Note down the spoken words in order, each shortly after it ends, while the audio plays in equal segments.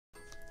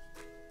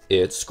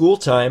It's school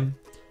time.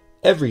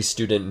 Every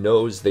student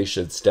knows they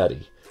should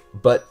study,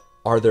 but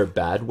are there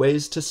bad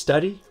ways to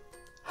study?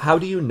 How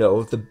do you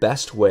know the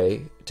best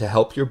way to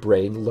help your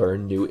brain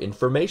learn new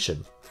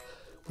information?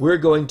 We're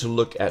going to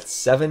look at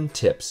 7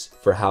 tips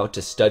for how to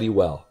study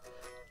well.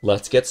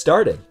 Let's get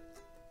started.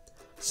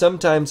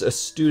 Sometimes a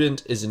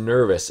student is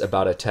nervous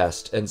about a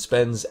test and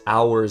spends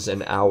hours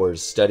and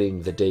hours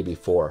studying the day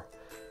before.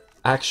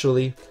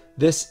 Actually,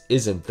 this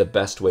isn't the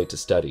best way to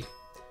study.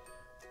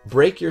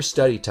 Break your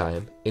study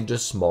time into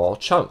small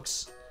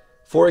chunks.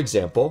 For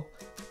example,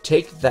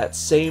 take that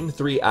same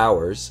 3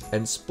 hours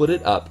and split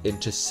it up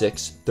into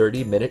 6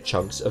 30-minute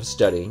chunks of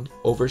studying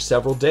over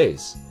several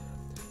days.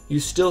 You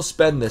still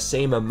spend the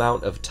same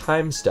amount of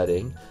time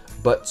studying,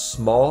 but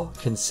small,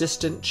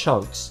 consistent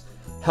chunks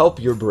help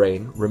your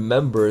brain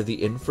remember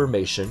the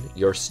information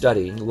you're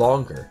studying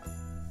longer.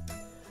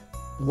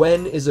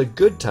 When is a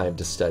good time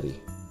to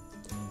study?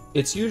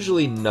 It's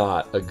usually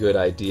not a good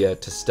idea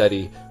to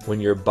study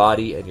when your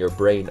body and your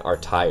brain are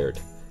tired.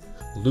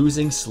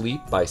 Losing sleep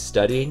by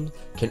studying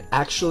can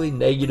actually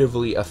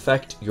negatively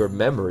affect your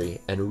memory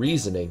and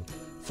reasoning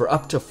for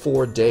up to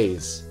 4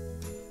 days.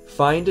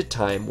 Find a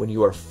time when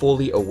you are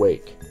fully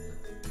awake.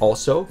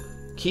 Also,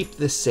 keep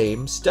the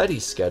same study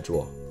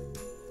schedule.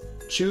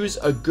 Choose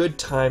a good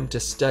time to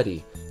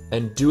study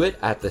and do it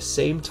at the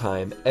same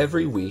time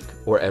every week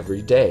or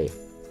every day.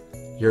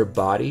 Your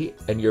body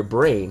and your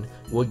brain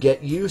will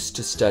get used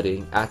to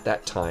studying at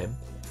that time,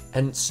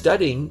 and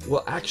studying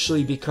will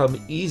actually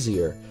become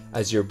easier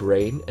as your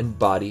brain and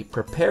body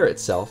prepare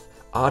itself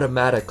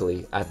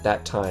automatically at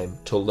that time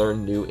to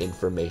learn new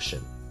information.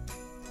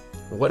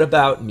 What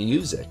about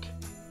music?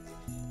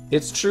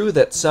 It's true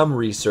that some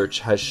research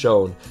has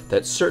shown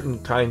that certain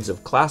kinds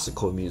of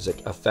classical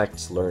music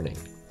affects learning.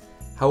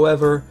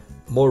 However,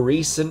 more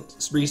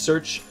recent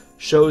research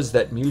shows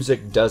that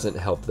music doesn't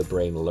help the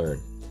brain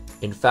learn.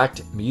 In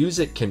fact,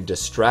 music can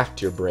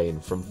distract your brain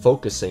from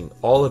focusing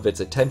all of its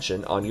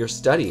attention on your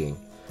studying.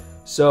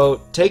 So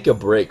take a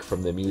break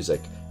from the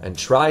music and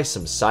try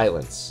some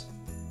silence.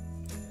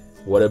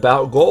 What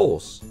about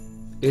goals?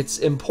 It's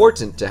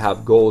important to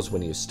have goals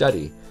when you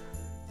study.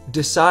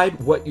 Decide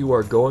what you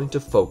are going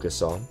to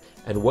focus on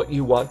and what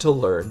you want to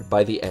learn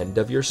by the end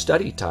of your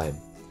study time.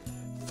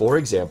 For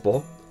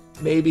example,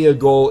 maybe a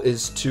goal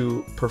is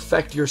to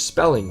perfect your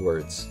spelling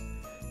words.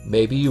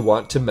 Maybe you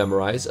want to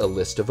memorize a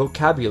list of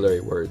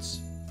vocabulary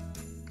words.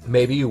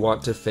 Maybe you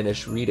want to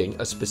finish reading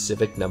a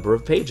specific number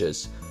of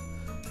pages,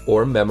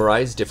 or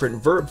memorize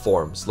different verb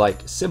forms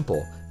like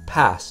simple,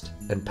 past,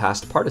 and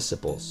past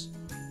participles.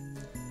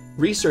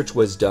 Research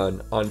was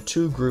done on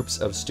 2 groups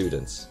of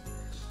students.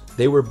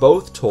 They were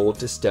both told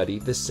to study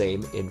the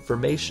same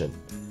information.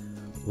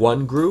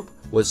 One group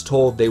was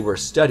told they were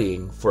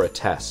studying for a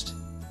test.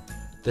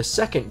 The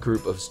second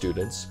group of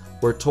students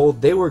were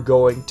told they were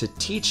going to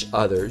teach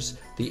others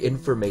the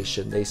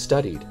information they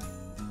studied.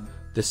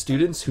 The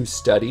students who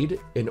studied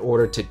in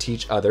order to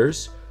teach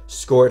others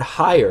scored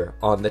higher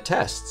on the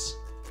tests.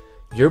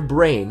 Your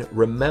brain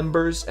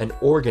remembers and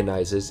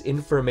organizes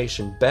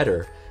information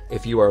better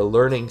if you are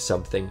learning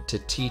something to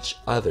teach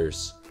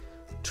others.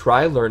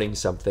 Try learning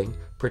something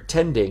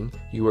pretending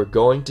you are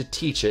going to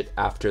teach it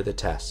after the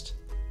test.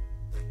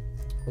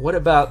 What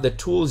about the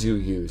tools you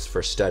use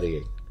for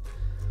studying?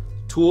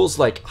 Tools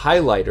like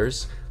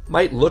highlighters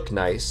might look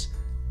nice,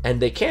 and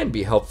they can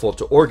be helpful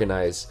to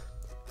organize,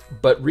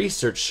 but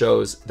research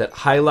shows that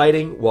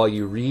highlighting while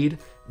you read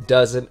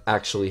doesn't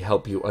actually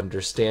help you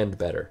understand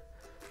better.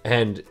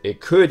 And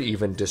it could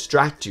even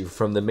distract you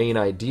from the main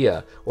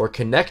idea or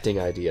connecting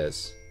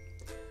ideas.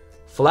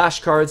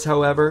 Flashcards,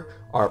 however,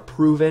 are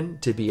proven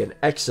to be an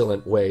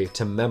excellent way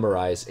to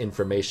memorize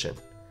information.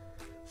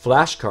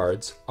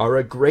 Flashcards are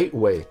a great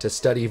way to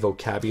study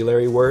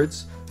vocabulary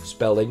words,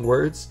 spelling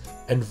words,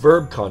 and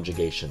verb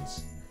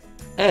conjugations.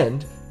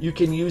 And you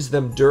can use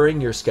them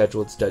during your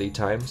scheduled study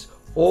times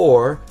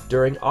or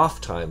during off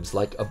times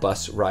like a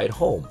bus ride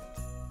home.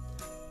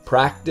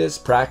 Practice,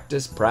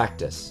 practice,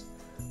 practice.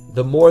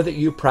 The more that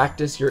you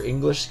practice your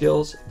English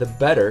skills, the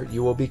better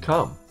you will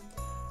become.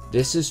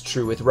 This is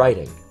true with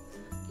writing.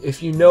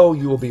 If you know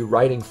you will be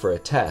writing for a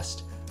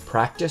test,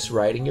 practice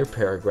writing your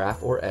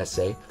paragraph or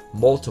essay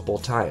multiple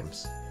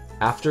times.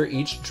 After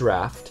each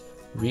draft,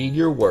 read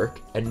your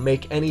work and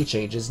make any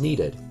changes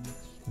needed.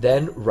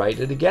 Then write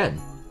it again.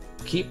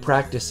 Keep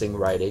practicing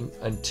writing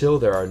until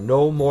there are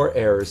no more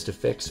errors to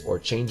fix or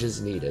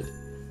changes needed.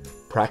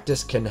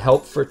 Practice can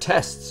help for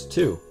tests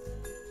too.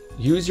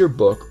 Use your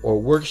book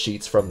or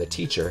worksheets from the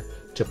teacher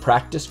to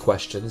practice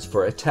questions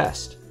for a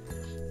test.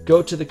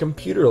 Go to the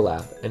computer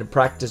lab and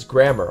practice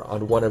grammar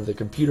on one of the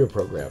computer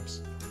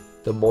programs.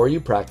 The more you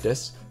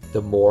practice,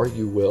 the more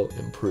you will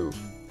improve.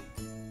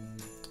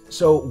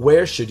 So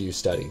where should you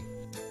study?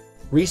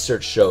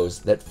 Research shows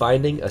that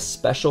finding a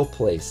special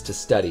place to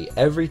study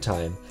every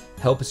time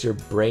helps your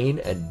brain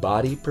and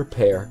body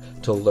prepare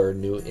to learn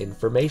new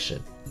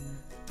information.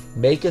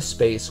 Make a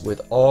space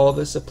with all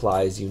the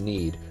supplies you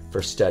need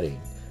for studying,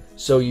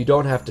 so you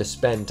don't have to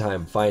spend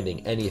time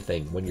finding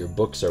anything when your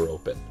books are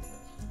open.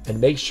 And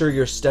make sure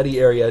your study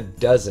area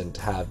doesn't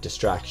have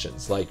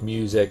distractions like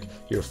music,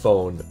 your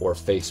phone, or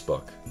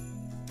Facebook.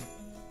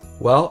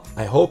 Well,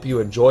 I hope you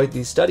enjoyed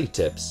these study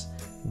tips.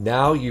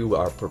 Now you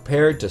are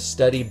prepared to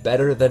study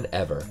better than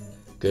ever.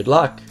 Good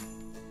luck!